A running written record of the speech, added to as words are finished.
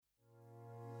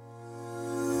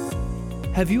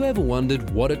Have you ever wondered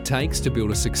what it takes to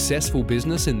build a successful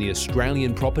business in the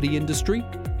Australian property industry?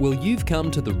 Well, you've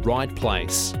come to the right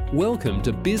place. Welcome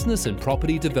to Business and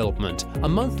Property Development, a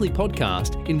monthly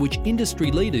podcast in which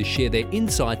industry leaders share their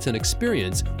insights and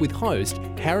experience with host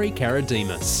Harry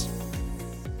Karadimas.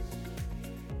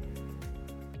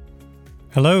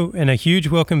 Hello, and a huge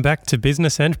welcome back to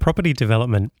Business and Property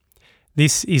Development.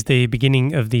 This is the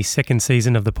beginning of the second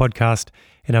season of the podcast,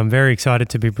 and I'm very excited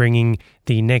to be bringing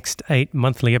the next 8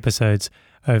 monthly episodes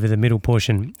over the middle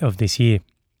portion of this year.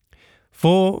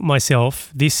 For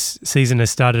myself, this season has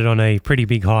started on a pretty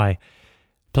big high.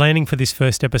 Planning for this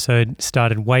first episode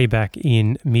started way back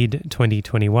in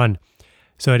mid-2021.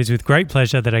 So it is with great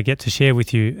pleasure that I get to share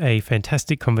with you a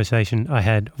fantastic conversation I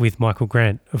had with Michael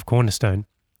Grant of Cornerstone.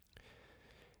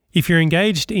 If you're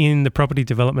engaged in the property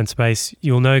development space,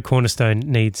 you'll know Cornerstone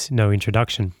needs no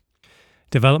introduction.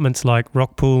 Developments like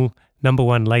Rockpool, Number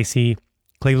One Lacey,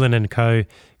 Cleveland & Co.,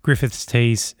 Griffiths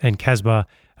Tees and Casbah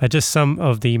are just some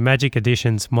of the magic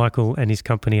additions Michael and his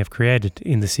company have created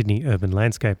in the Sydney urban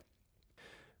landscape.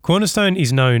 Cornerstone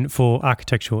is known for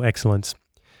architectural excellence.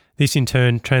 This in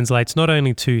turn translates not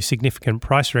only to significant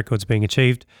price records being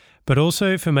achieved, but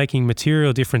also for making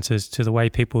material differences to the way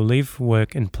people live,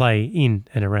 work and play in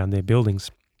and around their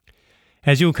buildings.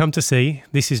 As you'll come to see,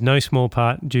 this is no small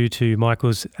part due to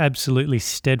Michael's absolutely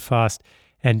steadfast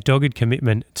and dogged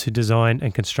commitment to design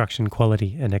and construction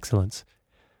quality and excellence.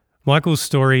 Michael's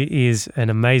story is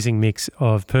an amazing mix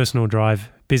of personal drive,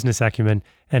 business acumen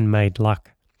and made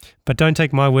luck. But don't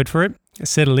take my word for it,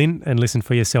 settle in and listen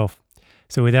for yourself.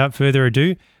 So without further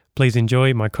ado, please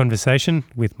enjoy my conversation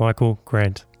with Michael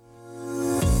Grant.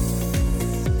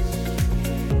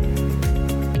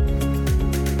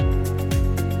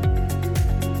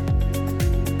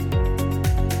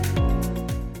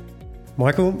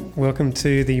 Michael, welcome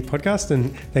to the podcast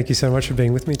and thank you so much for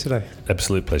being with me today.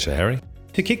 Absolute pleasure, Harry.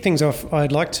 To kick things off,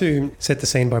 I'd like to set the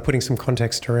scene by putting some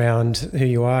context around who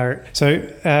you are.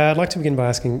 So I'd like to begin by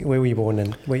asking, where were you born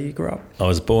and where you grew up? I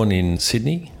was born in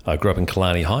Sydney. I grew up in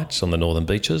Killarney Heights on the Northern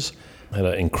Beaches. I had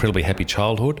an incredibly happy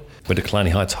childhood. Went to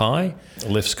Killarney Heights High.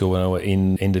 Left school when I was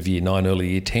in end of year 10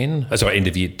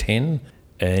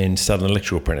 and started an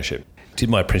electrical apprenticeship. Did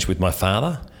my apprenticeship with my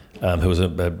father, who was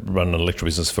run an electrical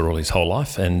business for all his whole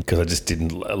life, and because I just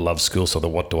didn't love school, so I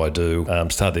thought, what do I do?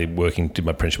 Started working, did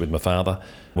my apprenticeship with my father.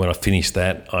 When I finished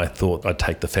that, I thought I'd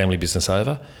take the family business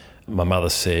over. My mother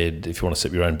said, if you want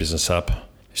your own business,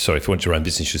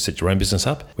 you should set your own business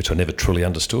up, which I never truly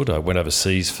understood. I went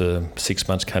overseas for 6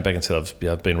 months, came back and said,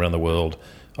 I've been around the world,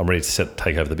 I'm ready to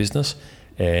take over the business.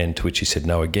 And to which he said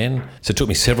no again. So it took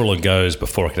me several goes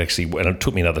before I could and it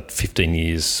took me another 15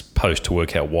 years post to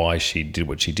work out why she did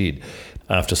what she did.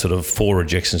 After sort of 4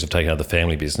 rejections of taking over the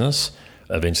family business,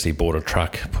 eventually bought a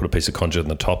truck, put a piece of conduit on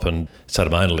the top and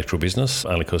started my own electrical business,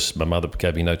 only because my mother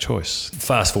gave me no choice.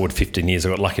 Fast forward 15 years, I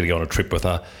got lucky to go on a trip with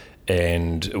her,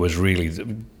 and it was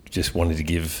really just wanting to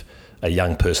give a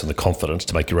young person the confidence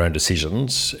to make your own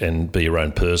decisions and be your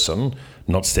own person,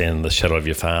 not stand in the shadow of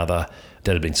your father.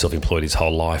 Dad had been self-employed his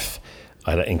whole life.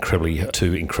 I had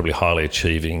two incredibly highly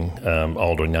achieving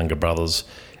older and younger brothers,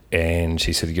 and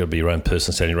she said, you've got to be your own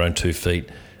person, stand on your own 2 feet.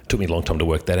 It took me a long time to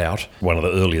work that out. One of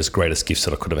the earliest, greatest gifts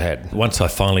that I could have had. Once I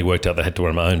finally worked out that I had to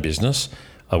run my own business,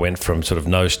 I went from sort of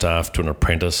no staff to an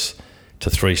apprentice to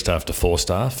 3 staff to 4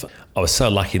 staff. I was so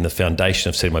lucky in the foundation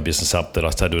of setting my business up that I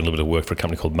started doing a little bit of work for a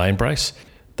company called Mainbrace.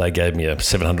 They gave me a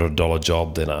 $700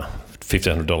 job, then a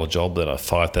 $1,500 job, then a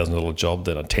 $5,000 job,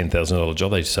 then a $10,000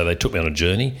 job. So they took me on a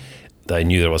journey. They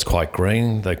knew that I was quite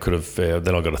green. They could have.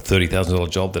 Then I got a $30,000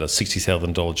 job, then a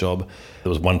 $60,000 job. There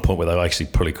was one point where they actually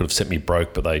probably could have set me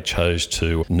broke, but they chose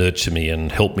to nurture me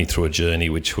and help me through a journey,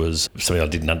 which was something I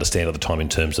didn't understand at the time in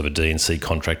terms of a D&C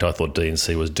contract. I thought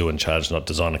D&C was do and charge, not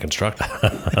design and construct.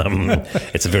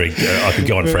 It's a very. I could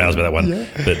go on for hours about that one. Yeah.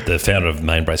 But the founder of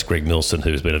Mainbrace, Greg Milson,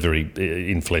 who's been a very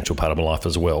influential part of my life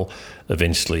as well,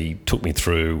 eventually took me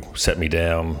through, sat me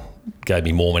down, gave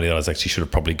me more money than I actually should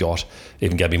have probably got,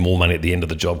 even gave me more money at the end of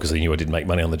the job because they knew I didn't make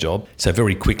money on the job. So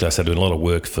very quickly I started doing a lot of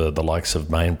work for the likes of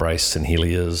Mainbrace and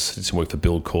Helios, did some work for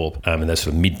Buildcorp, and those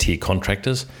sort of mid-tier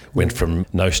contractors. Went from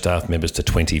no staff members to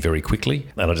 20 very quickly,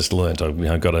 and I just learned.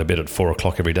 I got to bed at 4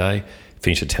 o'clock every day,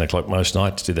 finished at 10 o'clock most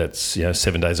nights, did that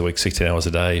 7 days a week, 16 hours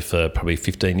a day for probably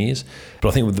 15 years. But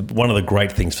I think one of the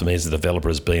great things for me as a developer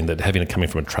has been that coming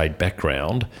from a trade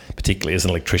background, particularly as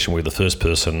an electrician, we're the first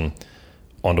person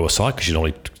onto a site because you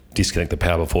normally disconnect the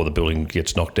power before the building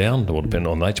gets knocked down, or depending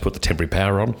on that, you put the temporary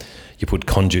power on. You put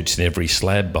conduits in every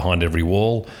slab behind every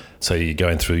wall. So you're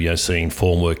going through, seeing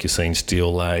formwork, you're seeing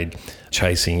steel laid,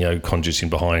 chasing, conduits in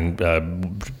behind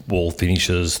wall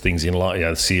finishes, things in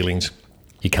ceilings.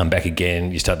 You come back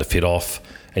again, you start to fit off,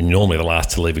 and you're normally the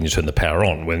last to leave when you turn the power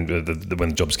on when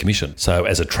the job's commissioned. So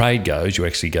as a trade goes, you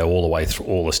actually go all the way through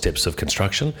all the steps of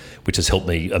construction, which has helped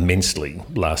me immensely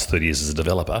last 30 years as a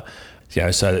developer.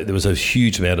 So there was a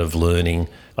huge amount of learning.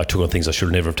 I took on things I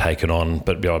should never have taken on,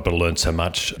 but I learned so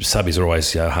much. Subbies are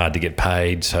always hard to get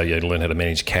paid, so you learn how to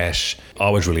manage cash. I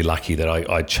was really lucky that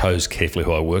I chose carefully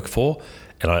who I work for,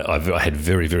 and I had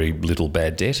very, very little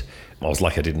bad debt. I was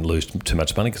lucky I didn't lose too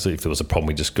much money, because if there was a problem,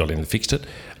 we just got in and fixed it.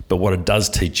 But what it does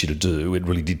teach you to do, it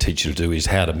really did teach you to do, is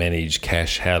how to manage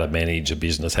cash, how to manage a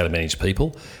business, how to manage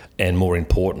people, and more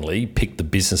importantly, pick the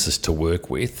businesses to work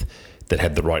with that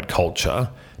had the right culture,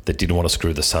 that didn't want to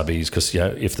screw the subbies, because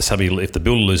if the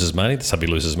builder loses money, the subbie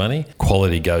loses money,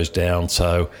 quality goes down.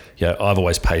 So I've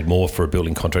always paid more for a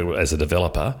building contractor as a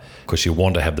developer, because you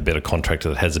want to have the better contractor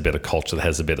that has a better culture, that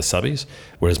has the better subbies.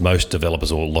 Whereas most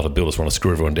developers or a lot of builders want to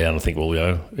screw everyone down and think, well,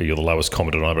 you're the lowest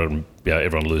common denominator, and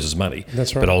everyone loses money.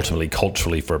 That's right. But ultimately,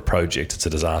 culturally, for a project, it's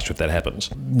a disaster if that happens.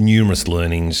 Numerous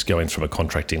learnings going from a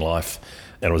contracting life.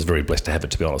 And I was very blessed to have it,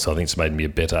 to be honest. I think it's made me a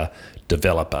better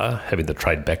developer, having the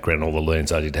trade background and all the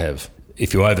learnings I did have.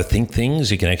 If you overthink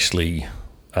things, you can actually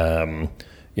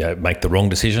make the wrong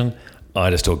decision. I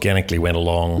just organically went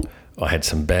along. I had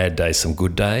some bad days, some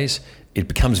good days. It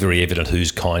becomes very evident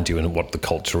who's kind to you and what the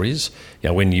culture is.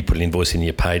 When you put an invoice in,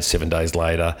 you're paid 7 days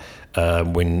later.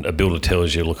 When a builder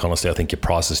tells you, look, honestly, I think your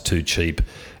price is too cheap,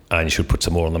 and you should put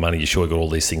some more on the money, you sure got all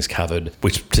these things covered,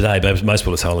 which today most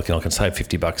people are saying, look, I can save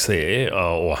 $50 there,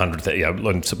 or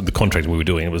 $100. The contract we were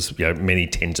doing, it was many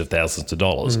tens of thousands of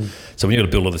dollars. So when you've got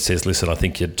a builder that says, listen, I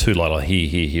think you're too light on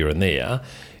here and there,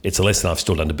 it's a lesson I've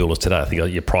still done to builders today. I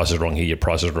think your price is wrong here, your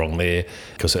price is wrong there,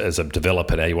 because as a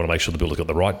developer now, you want to make sure the builder's got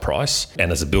the right price,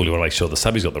 and as a builder, you want to make sure the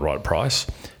subbie's got the right price.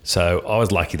 So I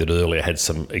was lucky that earlier I had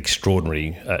some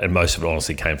extraordinary, and most of it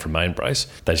honestly came from Mainbrace.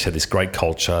 They just had this great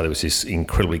culture. There was this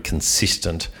incredibly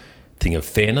consistent thing of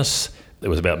fairness. It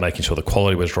was about making sure the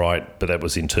quality was right, but that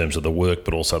was in terms of the work,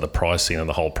 but also the pricing and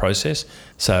the whole process.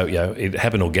 So, it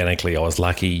happened organically. I was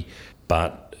lucky,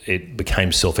 but it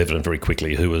became self-evident very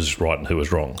quickly who was right and who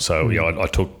was wrong. So, I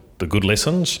took the good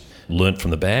lessons, learnt from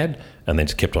the bad, and then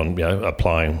just kept on,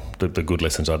 applying the good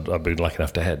lessons I'd been lucky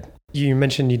enough to had. You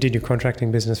mentioned you did your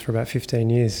contracting business for about 15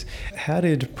 years. How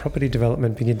did property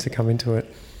development begin to come into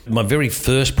it? My very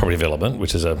first property development,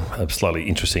 which is a slightly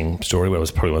interesting story, where I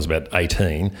was about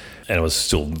 18, and it was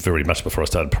still very much before I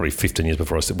started, probably 15 years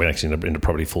before I went actually into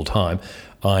property full time.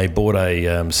 I bought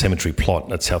a cemetery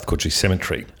plot at South Coogee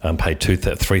Cemetery, paid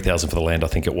 $3,000 for the land, I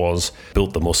think it was,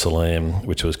 built the mausoleum,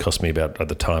 which was cost me about, at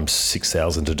the time,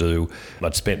 $6,000 to do.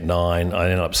 I'd spent $9,000. I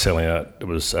ended up selling it.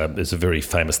 It's a very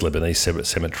famous Lebanese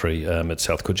cemetery at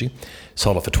South Coogee.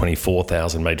 Sold it for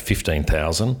 $24,000, made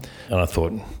 $15,000, and I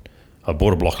thought, I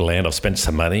bought a block of land, I've spent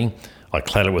some money, I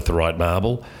clad it with the right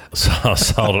marble, so I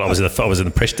sold it. I was in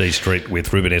the Prestige Street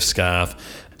with Ruben F. Scarf,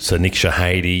 Sir Nick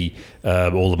Shahady,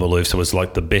 all the Malouf. So it was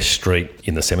like the best street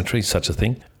in the cemetery, such a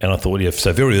thing. And I thought,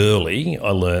 so very early,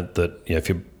 I learnt that if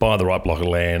you buy the right block of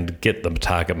land, get the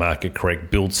target market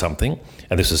correct, build something,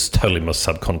 and this is totally my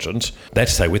subconscious, that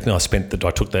stayed with me. I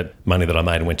took that money that I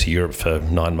made and went to Europe for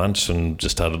 9 months and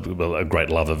just started a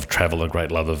great love of travel, a great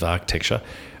love of architecture.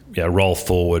 Roll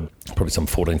forward probably some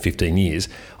 14, 15 years,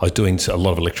 I was doing a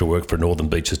lot of electrical work for a Northern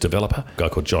Beaches developer, a guy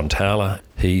called John Taylor.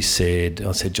 I said,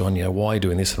 John, why are you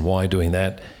doing this and why are you doing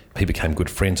that? He became good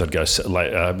friends. I'd go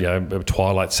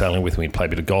twilight sailing with him. We'd play a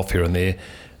bit of golf here and there.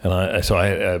 And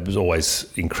I was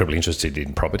always incredibly interested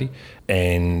in property.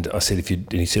 And I said,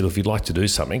 he said, if you'd like to do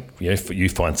something, you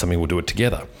find something, we'll do it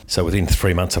together. So within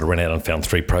 3 months, I ran out and found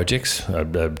 3 projects, 2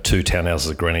 townhouses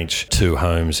at Greenwich, 2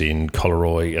 homes in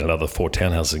Collaroy, and another 4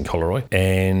 townhouses in Collaroy.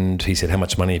 And he said, how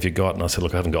much money have you got? And I said,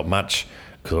 look, I haven't got much,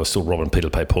 because I was still robbing Peter to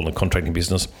pay Paul in the contracting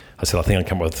business. I said, I think I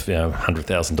come up with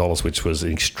 $100,000, which was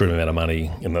an extreme amount of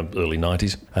money in the early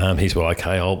 90s. He said, well,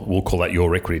 okay, we'll call that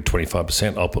your equity,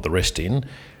 25%. I'll put the rest in,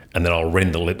 and then I'll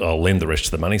lend the rest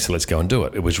of the money, so let's go and do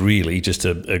it. It was really just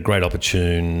a great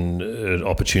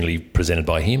opportunity presented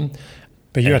by him.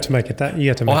 But you had to make it that. You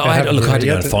had to make I had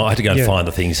to go and find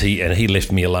the things. He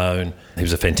left me alone. He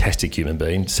was a fantastic human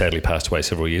being. Sadly, passed away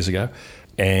several years ago.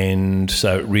 And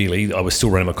so really, I was still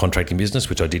running my contracting business,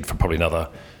 which I did for probably another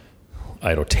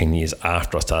 8 or 10 years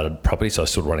after I started property. So I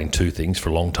was still running 2 things for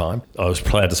a long time. I was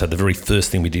proud to say the very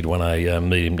first thing we did won a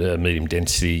medium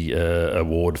density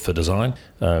award for design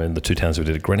in the 2 towns we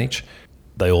did at Greenwich.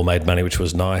 They all made money, which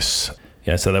was nice.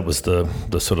 Yeah, so that was the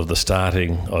sort of the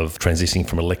starting of transitioning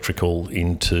from electrical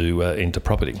into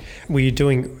property. Were you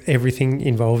doing everything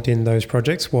involved in those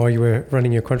projects while you were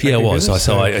running your contracting business?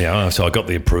 So I got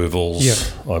the approvals.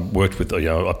 Yeah. I worked with,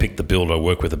 I picked the builder, I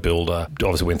worked with the builder.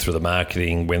 Obviously went through the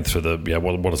marketing, went through the,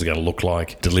 what is it going to look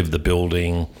like, delivered the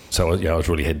building. So, I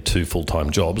really had 2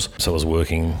 full-time jobs. So I was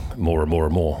working more and more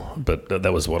and more. But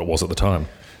that was what it was at the time.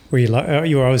 You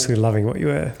were obviously loving what you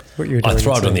were doing. I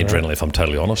thrived on the adrenaline, if I'm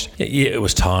totally honest. Yeah, it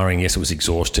was tiring. Yes, it was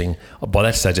exhausting. By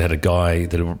that stage, I had a guy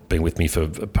that had been with me for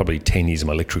probably 10 years in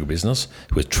my electrical business,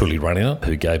 who was truly running it,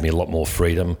 who gave me a lot more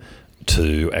freedom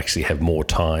to actually have more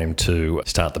time to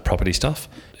start the property stuff.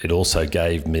 It also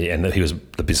gave me, and the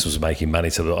business was making money,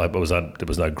 so there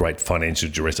was no great financial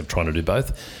duress of trying to do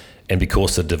both. And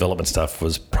because the development stuff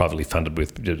was privately funded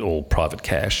with all private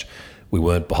cash, we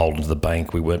weren't beholden to the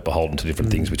bank. We weren't beholden to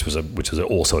different things, which was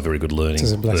also a very good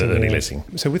learning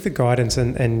lesson. So with the guidance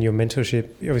and your mentorship,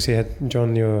 you obviously had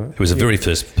John. He was the very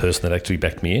first person that actually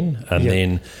backed me in, and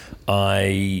then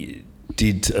I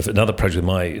did another project with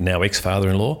my now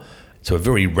ex-father-in-law. So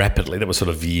very rapidly, that was sort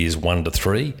of years 1 to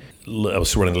 3. I was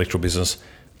still running the electrical business.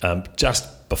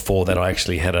 Just before that, I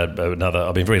actually had another.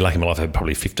 I've been very lucky in my life. I had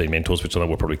probably 15 mentors, which I know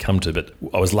we'll probably come to. But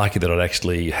I was lucky that I'd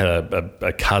actually had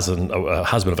a husband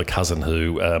of a cousin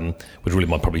who was really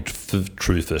my probably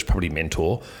true first property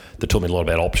mentor that taught me a lot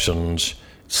about options,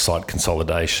 site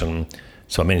consolidation.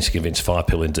 So I managed to convince 5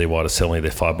 people in DY to sell me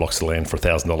their 5 blocks of land for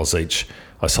 $1,000 each.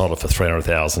 I sold it for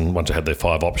 $300,000 once I had their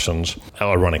 5 options.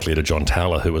 Ironically, to John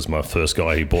Taylor, who was my first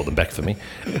guy who bought them back for me.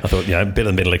 I thought, better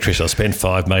than being an electrician. I spent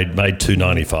 5, made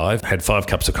 $295, had 5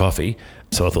 cups of coffee.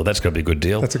 So I thought that's going to be a good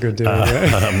deal. That's a good deal.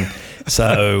 Yeah.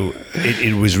 So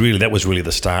it was really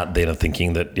the start then of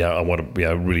thinking that I want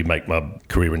to really make my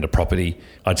career into property.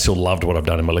 I'd still loved what I've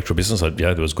done in my electrical business.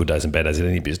 There was good days and bad days in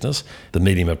any business. The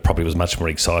medium of property was much more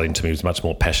exciting to me. It was much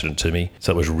more passionate to me.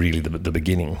 So it was really the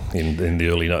beginning in the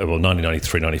early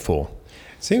 1993, 94.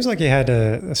 Seems like you had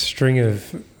a string of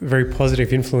very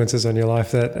positive influences on your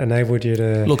life that enabled you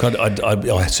to... Look,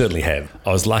 I certainly have.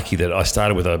 I was lucky that I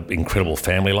started with an incredible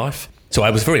family life. So I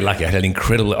was very lucky. I had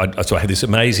I had this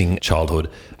amazing childhood.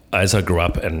 As I grew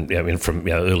up and from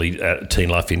early teen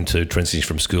life into transition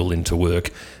from school into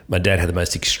work, my dad had the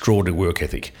most extraordinary work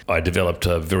ethic. I developed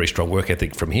a very strong work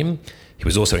ethic from him. He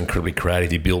was also incredibly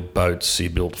creative. He built boats, he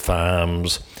built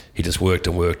farms. He just worked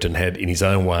and had, in his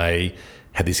own way,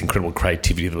 had this incredible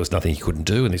creativity. There was nothing he couldn't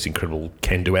do, and this incredible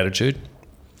can-do attitude.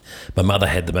 My mother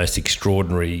had the most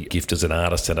extraordinary gift as an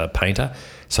artist and a painter.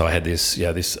 So I had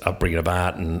this upbringing of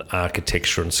art and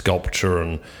architecture and sculpture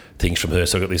and things from her.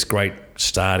 So I got this great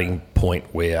starting point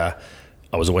where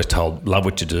I was always told, love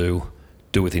what you do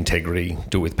it with integrity,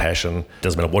 do it with passion.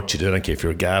 Doesn't matter what you do. I don't care if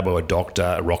you're a garbo, a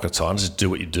doctor, a rocket scientist, do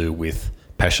what you do with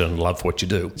passion, love for what you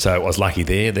do. So I was lucky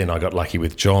there. Then I got lucky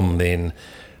with John. Then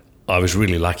I was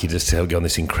really lucky just to go on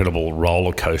this incredible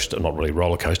roller coaster, not really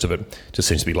roller coaster, but just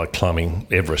seems to be like climbing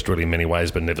Everest really in many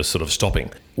ways, but never sort of stopping,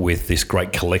 with this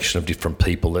great collection of different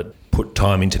people that put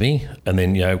time into me. And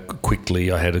then,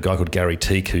 quickly I had a guy called Gary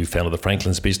Teak who founded the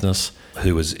Franklin's business,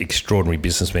 who was an extraordinary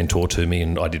business mentor to me.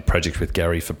 And I did projects with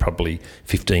Gary for probably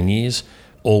 15 years,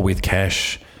 all with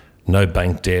cash, no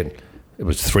bank debt. It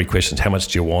was 3 questions. How much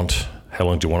do you want? How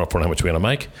long do you want it for? And how much are we going to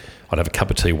make? I'd have a cup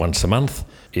of tea once a month.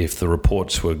 If the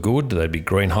reports were good, they'd be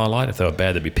green highlight. If they were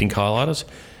bad, they'd be pink highlighters.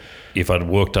 If I'd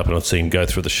worked up and I'd seen him go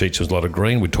through the sheets, there was a lot of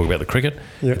green, we'd talk about the cricket.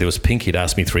 Yep. If there was pink, he'd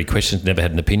ask me 3 questions, never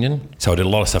had an opinion. So I did a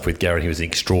lot of stuff with Gary. He was an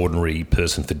extraordinary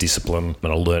person for discipline,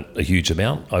 and I learnt a huge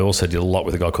amount. I also did a lot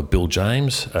with a guy called Bill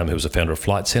James, who was the founder of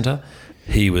Flight Centre.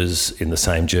 He was in the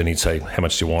same journey. He'd say, how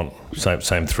much do you want?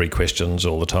 Same 3 questions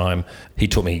all the time. He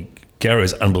taught me, Gary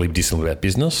was unbelievably disciplined about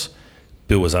business.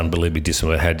 Bill was unbelievably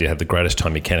disciplined about how do you have the greatest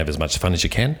time you can, have as much fun as you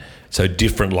can. So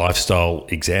different lifestyle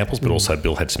examples, but also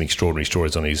Bill had some extraordinary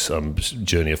stories on his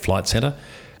journey of Flight Centre.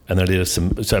 And then I did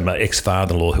so my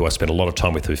ex-father-in-law, who I spent a lot of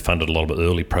time with, who funded a lot of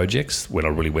early projects when I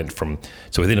really went from...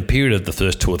 So within a period of the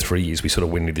first 2 or 3 years, we sort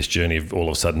of went into this journey of all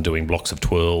of a sudden doing blocks of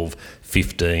 12,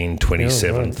 15,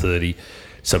 27, 30.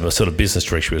 So my sort of business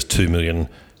trajectory was 2 million,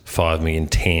 5 million,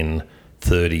 10,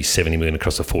 30, 70 million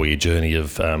across a 4-year journey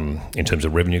of in terms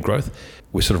of revenue growth.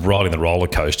 We're sort of riding the roller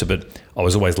coaster, but I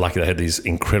was always lucky that I had these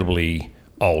incredibly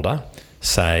older,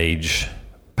 sage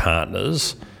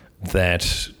partners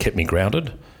that kept me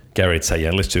grounded. Gary would say,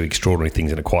 let's do extraordinary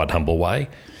things in a quiet, humble way.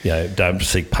 Don't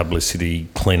seek publicity,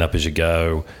 clean up as you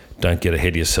go, don't get ahead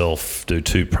of yourself, do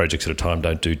 2 projects at a time,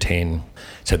 don't do 10.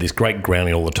 So this great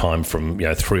grounding all the time from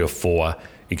 3 or 4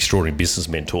 extraordinary business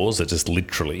mentors that just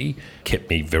literally kept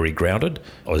me very grounded.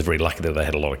 I was very lucky that they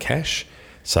had a lot of cash,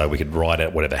 so we could ride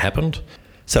out whatever happened.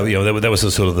 So, that was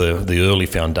the sort of the early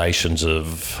foundations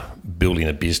of building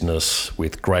a business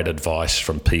with great advice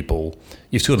from people.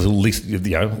 You still got to listen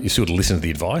to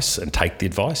the advice and take the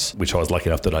advice, which I was lucky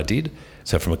enough that I did.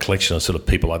 So from a collection of sort of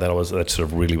people like that, that sort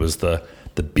of really was the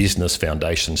business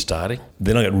foundation starting.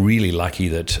 Then I got really lucky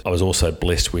that I was also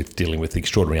blessed with dealing with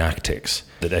extraordinary architects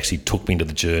that actually took me into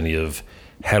the journey of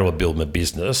how do I build my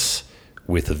business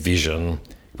with a vision.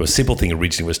 A simple thing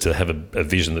originally was to have a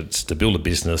vision that's to build a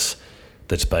business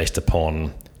that's based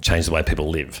upon change the way people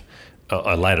live.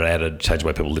 I later added change the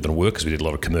way people live and work because we did a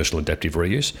lot of commercial adaptive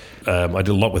reuse. I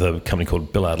did a lot with a company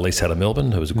called Billard Lease out of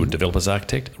Melbourne, who was a good developers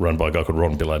architect, run by a guy called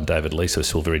Ron Billard and David Lease, who are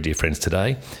still very dear friends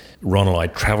today. Ron and I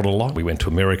travelled a lot. We went to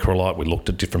America a lot. We looked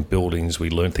at different buildings. We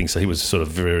learned things. So he was sort of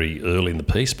very early in the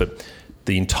piece, but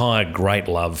the entire great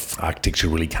love architecture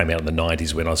really came out in the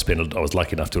 90s when I was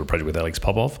lucky enough to do a project with Alex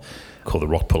Popov called the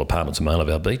Rockpool Apartments in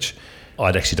Marlevale Beach.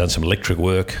 I'd actually done some electric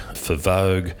work for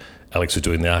Vogue. Alex was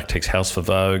doing the architect's house for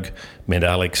Vogue. Met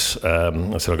Alex.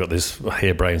 I said, I got this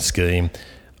harebrained scheme.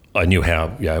 I knew how,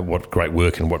 what great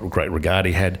work and what great regard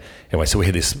he had. Anyway, so we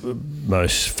had this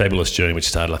most fabulous journey, which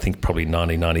started, I think, probably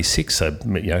 1996, so,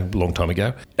 a long time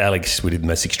ago. Alex, we did the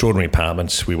most extraordinary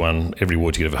apartments. We won every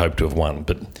award you could ever hope to have won.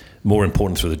 But more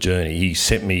important through the journey, he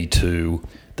sent me to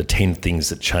the 10 things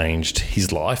that changed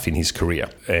his life in his career.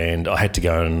 And I had to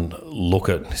go and look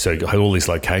at, so I had all these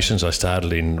locations. I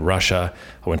started in Russia.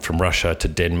 I went from Russia to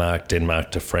Denmark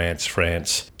to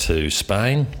France to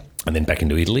Spain, and then back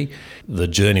into Italy. The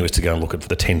journey was to go and look at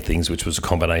the 10 things, which was a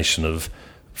combination of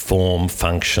form,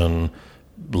 function,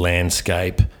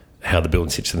 landscape, how the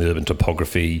building sits in the urban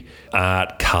topography,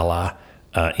 art, colour,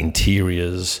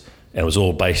 interiors. And it was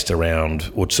all based around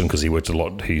Utzon because he worked a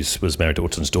lot. He was married to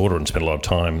Utzon's daughter and spent a lot of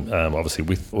time, obviously,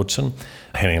 with Utzon.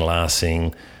 Henning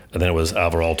Larsing, and then it was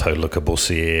Alvar Aalto, Le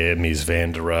Corbusier, Mies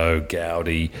van der Rohe,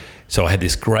 Gaudi. So I had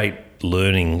this great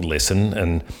learning lesson,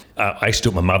 and I actually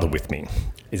took my mother with me.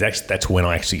 That's when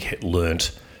I actually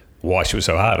learnt why she was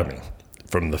so hard on me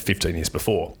from the 15 years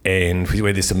before. And we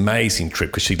had this amazing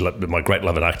trip because my great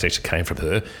love of architecture came from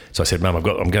her. So I said, Mum,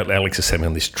 Alex has sent me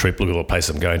on this trip, look at all the places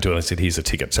I'm going to. And I said, here's a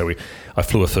ticket. So I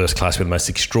flew a first class with the most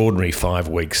extraordinary 5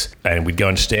 weeks. And we'd go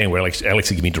and stand where Alex would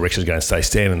give me directions to go and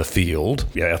stand in the field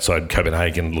outside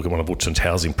Copenhagen, look at one of Utzon's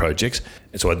housing projects.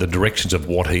 And so the directions of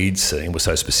what he'd seen were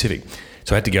so specific.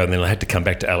 So I had to go and then I had to come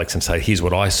back to Alex and say, here's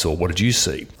what I saw. What did you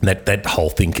see? And that whole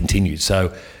thing continued.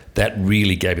 So that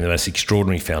really gave me the most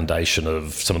extraordinary foundation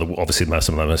of some of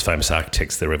the most famous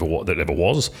architects that ever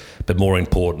was. But more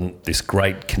important, this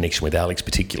great connection with Alex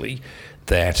particularly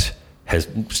that has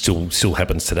still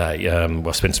happens today.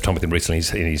 I spent some time with him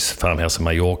recently in his farmhouse in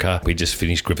Mallorca. We just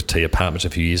finished Griffith T Apartments a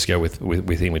few years ago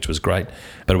with him, which was great.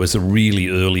 But it was a really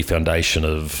early foundation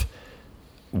of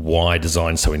why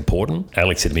design's so important.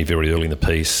 Alex said to me very early in the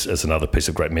piece, as another piece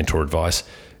of great mentor advice,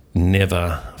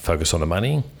 never focus on the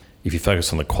money. If you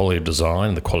focus on the quality of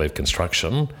design, the quality of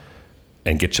construction,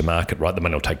 and get your market right, the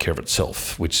money will take care of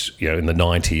itself, which, in the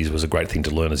 90s was a great thing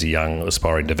to learn as a young,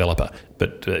 aspiring developer.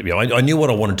 But I knew what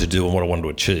I wanted to do and what I wanted to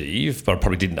achieve, but I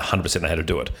probably didn't 100% know how to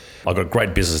do it. I got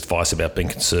great business advice about being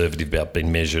conservative, about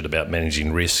being measured, about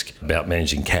managing risk, about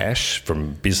managing cash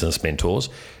from business mentors.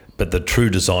 But the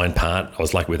true design part, I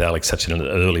was lucky with Alex, such an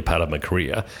early part of my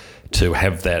career, to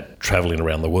have that travelling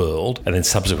around the world. And then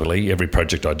subsequently, every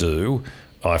project I do,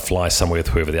 I fly somewhere with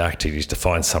whoever the architect is to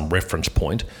find some reference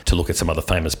point to look at some other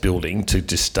famous building to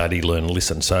just study, learn, and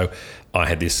listen. So I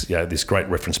had this great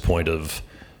reference point of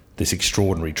this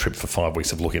extraordinary trip for 5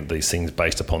 weeks of looking at these things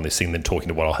based upon this thing, then talking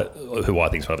to who I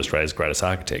think is one of Australia's greatest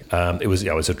architects. It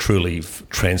was a truly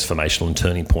transformational and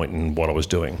turning point in what I was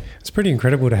doing. It's pretty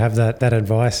incredible to have that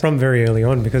advice from very early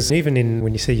on, because even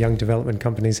when you see young development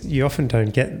companies, you often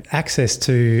don't get access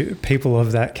to people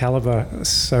of that caliber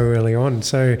so early on.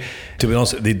 So, to be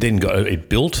honest, it then got it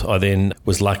built. I then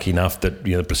was lucky enough that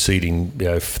the preceding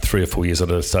 3 or 4 years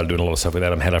I started doing a lot of stuff with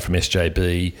Adam Hatter from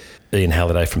SJB, Ian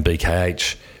Halliday from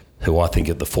BKH, who I think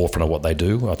are at the forefront of what they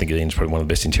do. I think Ian's probably one of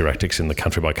the best interior architects in the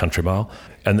country by country mile.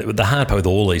 And the hard part with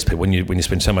all these people, when you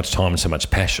spend so much time and so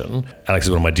much passion, Alex is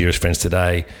one of my dearest friends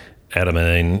today. Adam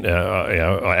and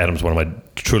Adam's one of my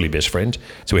truly best friends.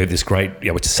 So we have this great,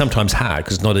 which is sometimes hard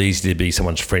because it's not easy to be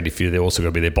someone's friend if you're also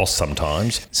going to be their boss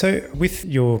sometimes. So with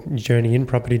your journey in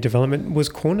property development, was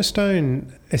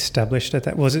Cornerstone established at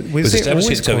that? Was it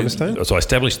always Cornerstone? So I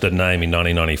established the name in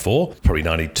 1994, probably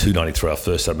 92, 93. I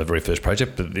first started my very first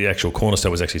project, but the actual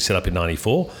Cornerstone was actually set up in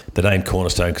 94. The name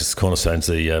Cornerstone, because Cornerstone's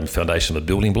the foundation of a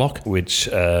building block, which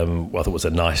I thought was a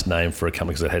nice name for a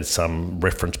company because it had some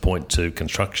reference point to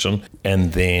construction.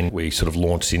 And then we sort of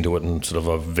launched into it and sort of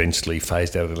eventually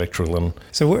phased out of electrical. And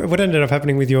so what ended up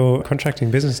happening with your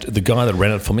contracting business? The guy that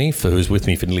ran it for me, who was with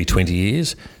me for nearly 20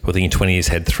 years, who I think in 20 years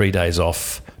had 3 days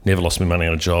off, never lost me money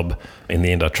on a job. In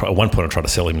the end, at one point I tried to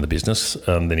sell him the business,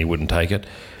 then he wouldn't take it.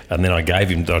 And then I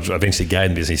eventually gave him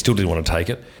the business. He still didn't want to take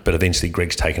it, but eventually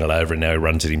Greg's taken it over and now he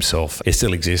runs it himself. It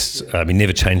still exists. He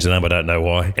never changed the name. I don't know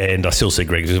why. And I still see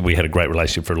Greg. We had a great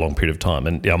relationship for a long period of time.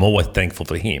 And I'm always thankful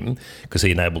for him because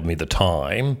he enabled me the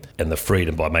time and the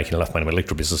freedom by making enough money in my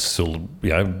electrical business to still,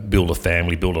 build a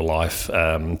family, build a life.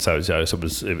 So it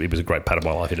was a great part of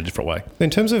my life in a different way. In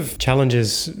terms of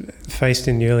challenges faced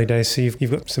in the early days, so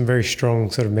you've got some very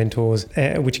strong sort of mentors,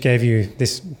 which gave you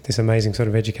this amazing sort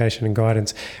of education and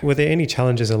guidance. Were there any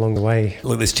challenges along the way?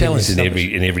 Look, there's challenges in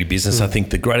every business. I think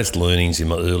the greatest learnings in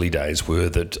my early days were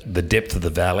that the depth of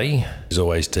the valley is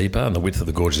always deeper and the width of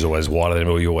the gorge is always wider than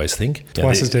you always think.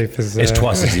 Twice as deep as... It's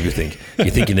twice as deep you think.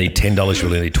 You think you need $10, you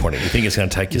really need 20. You think it's going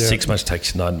to take you 6 months, it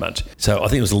takes you 9 months. So I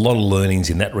think there was a lot of learnings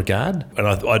in that regard. And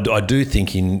I do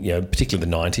think in, particularly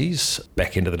the 90s,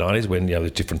 back into the 90s, when,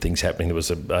 there's different things happening. There was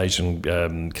an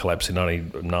Asian collapse in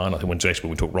 99, I think,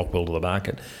 when we took Rockwell to the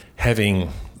market.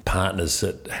 Having partners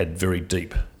that had very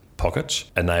deep pockets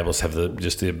enable us to have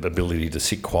the ability to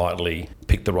sit quietly,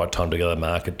 pick the right time to go to the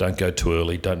market, don't go too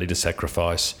early, don't need to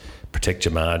sacrifice, protect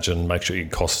your margin, make sure your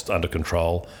costs under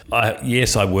control.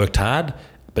 Yes, I worked hard,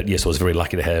 but yes, I was very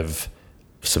lucky to have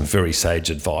some very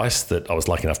sage advice that I was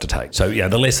lucky enough to take. So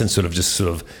the lesson sort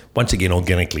of once again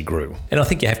organically grew. And I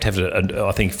think you have to have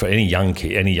I think for any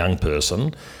young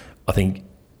person, I think,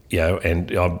 and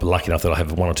I'm lucky enough that I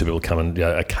have one or two people come and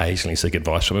occasionally seek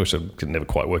advice from me, which I can never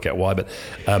quite work out why. But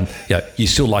you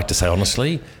still like to say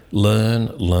honestly,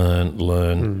 learn.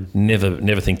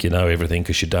 Never think you know everything,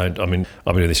 because you don't. I mean,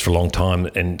 I've been doing this for a long time,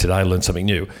 and today I learned something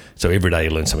new. So every day you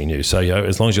learn something new. So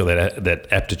as long as you're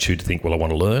that aptitude to think, well, I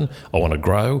want to learn, I want to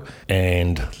grow,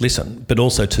 and listen, but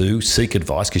also to seek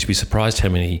advice, because you'd be surprised how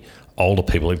many older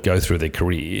people who go through their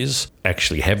careers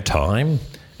actually have time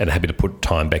and are happy to put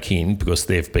time back in because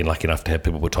they've been lucky enough to have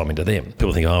people put time into them.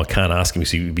 People think, I can't ask him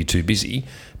because he'd be too busy.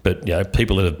 But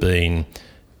people that have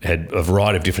had a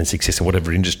variety of different success in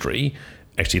whatever industry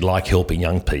actually like helping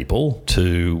young people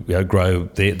to grow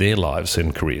their lives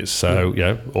and careers. So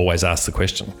always ask the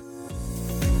question.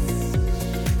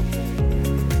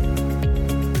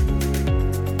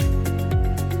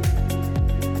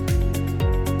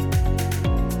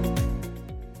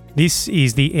 This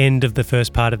is the end of the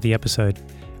first part of the episode.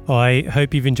 I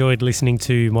hope you've enjoyed listening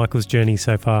to Michael's journey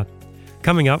so far.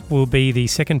 Coming up will be the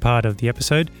second part of the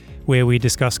episode, where we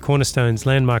discuss Cornerstone's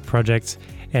landmark projects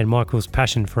and Michael's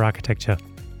passion for architecture.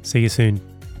 See you soon.